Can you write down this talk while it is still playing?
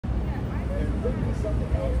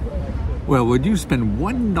Well, would you spend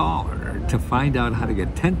 $1 to find out how to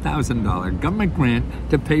get $10,000 government grant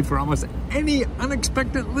to pay for almost any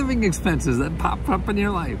unexpected living expenses that pop up in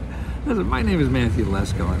your life? Listen, my name is Matthew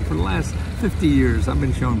Lesko, and for the last 50 years, I've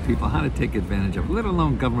been showing people how to take advantage of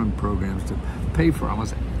little-known government programs to pay for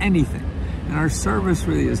almost anything. And our service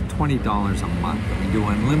really is $20 a month. And we do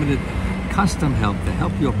unlimited custom help to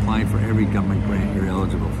help you apply for every government grant you're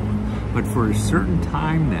eligible for. But for a certain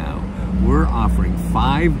time now, we're offering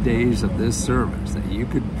 5 days of this service that you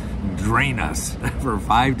could drain us for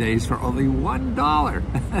 5 days for only $1.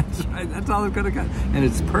 That's right, that's all it's gonna cost. And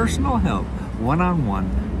it's personal help, one-on-one,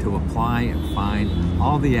 to apply and find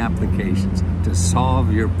all the applications to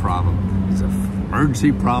solve your problem. It's an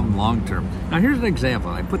emergency problem long-term. Now here's an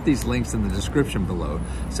example. I put these links in the description below,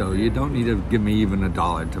 so you don't need to give me even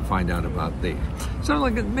 $1 to find out about these. So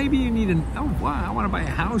like maybe you need oh wow, I wanna buy a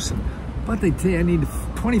house, but they say I need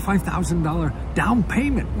 $25,000 down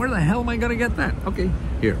payment. Where the hell am I gonna get that? Okay,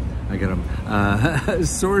 here, I got a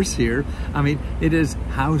source here. I mean, it is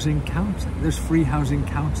housing counseling. There's free housing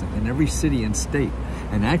counseling in every city and state.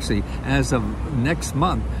 And actually, as of next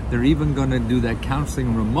month, they're even gonna do that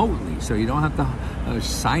counseling remotely. So you don't have to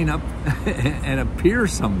sign up and appear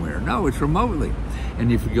somewhere. No, it's remotely.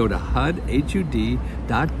 And if you go to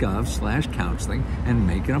HUD.gov/counseling and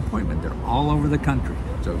make an appointment, they're all over the country.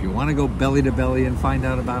 So if you want to go belly to belly and find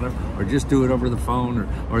out about it, or just do it over the phone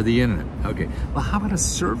or the internet. Okay, well, how about a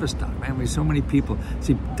service dog? Man, we have so many people.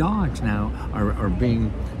 See, dogs now are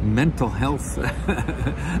being mental health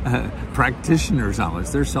practitioners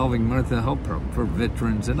almost. They're solving mental health problems for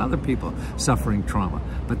veterans and other people suffering trauma.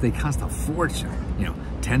 But they cost a fortune, you know,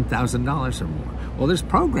 $10,000 or more. Well, there's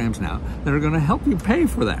programs now that are going to help you pay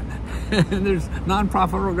for that. And there's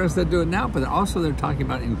nonprofit organizations that do it now, but also they're talking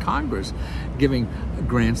about in Congress giving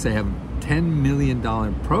grants. They have a $10 million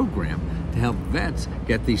program to help vets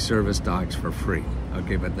get these service dogs for free.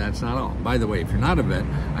 Okay, but that's not all. By the way, if you're not a vet,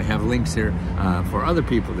 I have links here for other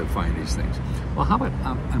people to find these things. Well, how about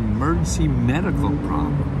an emergency medical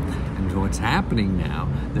problem? And what's happening now,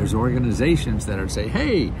 there's organizations that are saying,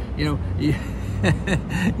 hey, you know,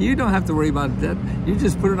 you don't have to worry about that. You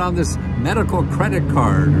just put it on this medical credit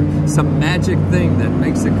card or some magic thing that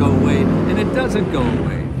makes it go away, and it doesn't go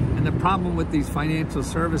away. And the problem with these financial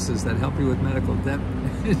services that help you with medical debt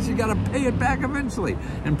is you got to pay it back eventually,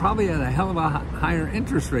 and probably at a hell of a higher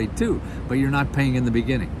interest rate too, but you're not paying in the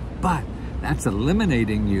beginning. But that's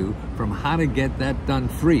eliminating you from how to get that done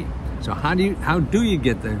free. So how do you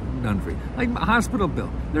get that done free? Like a hospital bill.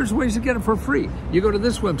 There's ways to get it for free. You go to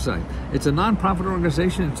this website. It's a nonprofit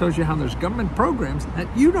organization. It shows you how there's government programs that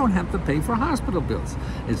you don't have to pay for hospital bills.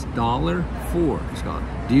 It's $4. It's called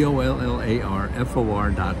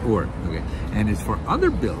DOLLARFOR.org. Okay, and it's for other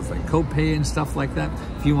bills like copay and stuff like that.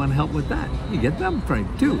 If you want help with that, you get them right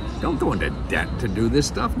too. Don't go into debt to do this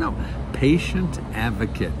stuff. No,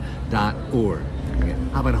 PatientAdvocate.org. Okay.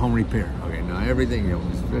 How about home repair? Okay, now everything, you know,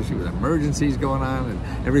 especially with emergencies going on and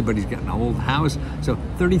everybody's got an old house. So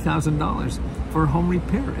 $30,000 for home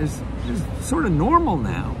repair is sort of normal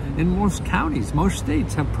now in most counties. Most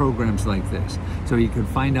states have programs like this. So you can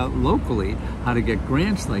find out locally how to get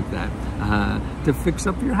grants like that to fix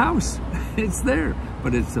up your house. It's there,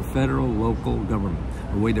 but it's the federal, local government.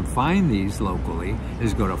 The way to find these locally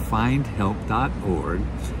is go to findhelp.org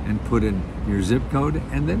and put in your zip code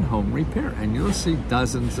and then home repair, and you'll see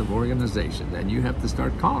dozens of organizations, and you have to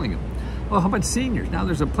start calling them. Well, how about seniors? Now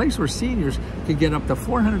there's a place where seniors can get up to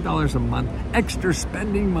 $400 a month extra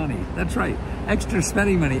spending money. That's right, extra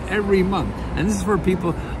spending money every month. And this is for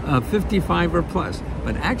people 55 or plus.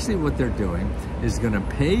 But actually what they're doing is gonna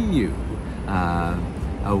pay you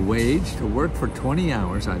a wage to work for 20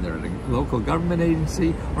 hours, either at a local government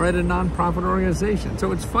agency or at a nonprofit organization.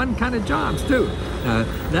 So it's fun kind of jobs too.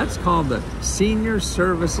 That's called the Senior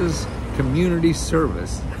Services Community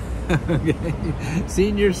Service. Okay.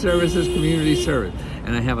 Senior Services Community Service.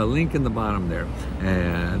 And I have a link in the bottom there.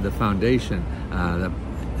 The foundation, the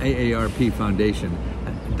AARP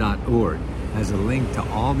Foundation.org has a link to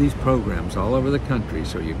all these programs all over the country,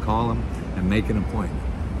 so you call them and make an appointment.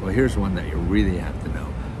 Well, here's one that you really have to know.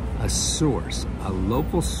 A source, a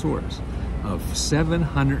local source of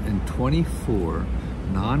 724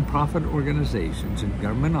 nonprofit organizations and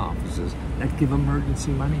government offices that give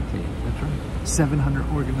emergency money to you. That's right, 700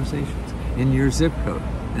 organizations in your zip code.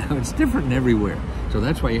 Now, it's different everywhere. So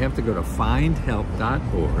that's why you have to go to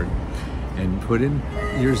findhelp.org and put in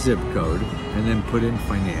your zip code and then put in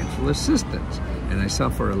financial assistance. And I saw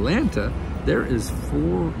for Atlanta, there are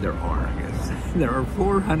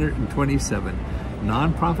 427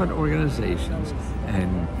 nonprofit organizations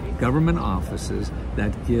and government offices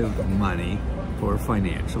that give money for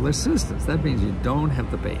financial assistance. That means you don't have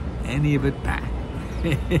to pay any of it back.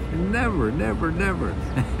 Never, never, never.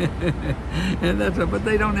 And that's it, but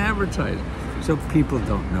they don't advertise, so people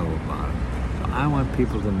don't know about it. So I want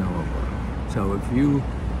people to know about it. So if you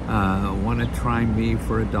want to try me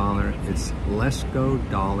for $1, it's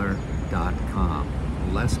letsgodollar.com.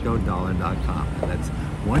 letsgodollar.com. And that's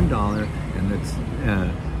 $1, and it's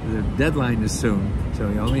the deadline is soon, so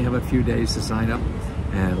you only have a few days to sign up.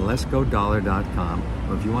 And letsgodollar.com.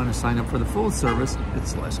 Or if you want to sign up for the full service,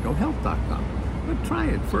 it's letsgohealth.com. But try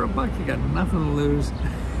it for $1. You got nothing to lose,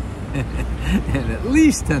 and at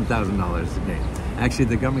least $10,000 to gain. Actually,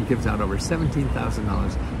 the government gives out over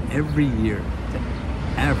 $17,000 every year to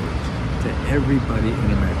average to everybody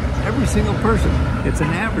in America. Every single person. It's an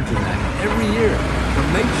average of that every year. So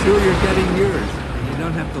make sure you're getting yours. And you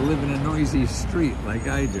don't have to live in a noisy street like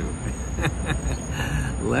I do.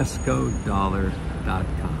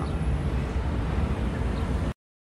 letsgodollar.com.